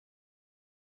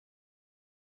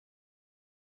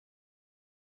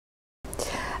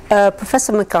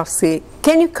Professor McCloskey,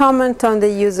 can you comment on the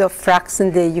use of FRAX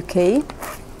in the UK?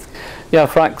 Yeah,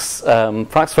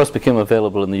 FRAX first became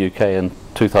available in the UK in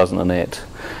 2008,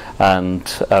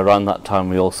 and around that time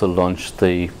we also launched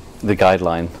the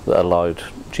guideline that allowed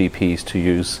GPs to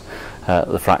use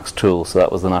the FRAX tool. So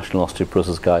that was the National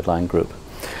Osteoporosis Guideline Group.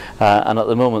 And at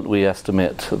the moment we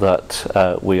estimate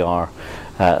that we are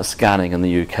scanning in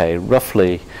the UK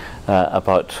roughly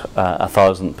about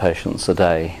 1,000 patients a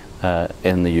day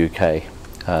in the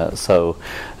UK. So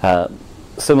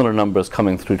similar numbers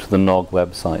coming through to the NOG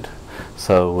website.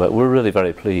 So we're really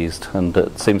very pleased, and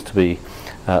it seems to be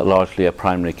largely a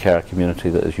primary care community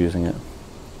that is using it.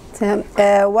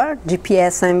 Were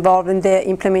GPS involved in the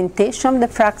implementation of the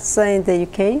FRAX in the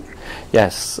UK?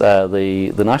 Yes,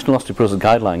 the National Osteoporosis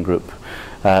Guideline Group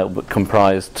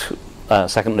comprised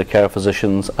secondary care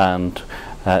physicians and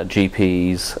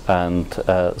GPs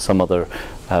and some other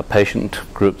patient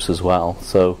groups as well.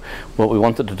 So what we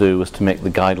wanted to do was to make the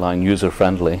guideline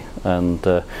user-friendly, and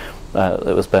it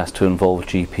was best to involve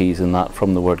GPs in that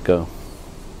from the word go.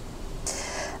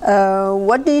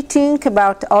 What do you think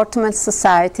about Ortomed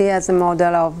Society as a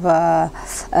model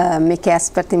of make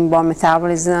expert in bone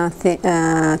metabolism,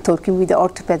 talking with the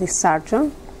orthopedic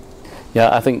surgeon?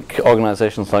 Yeah, I think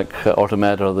organisations like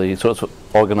Ortomed are the sorts of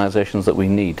organisations that we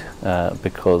need,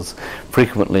 because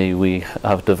frequently we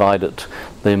have divided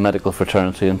the medical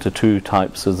fraternity into two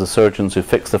types. There's the surgeons who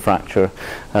fix the fracture,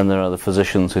 and there are the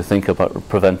physicians who think about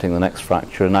preventing the next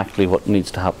fracture. And actually what needs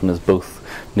to happen is both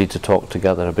need to talk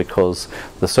together, because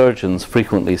the surgeons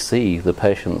frequently see the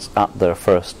patients at their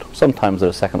first, sometimes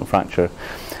their second fracture,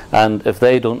 and if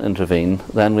they don't intervene,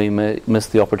 then we may miss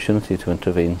the opportunity to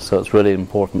intervene. So it's really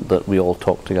important that we all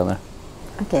talk together.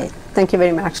 Okay, thank you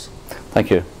very much. Thank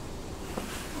you.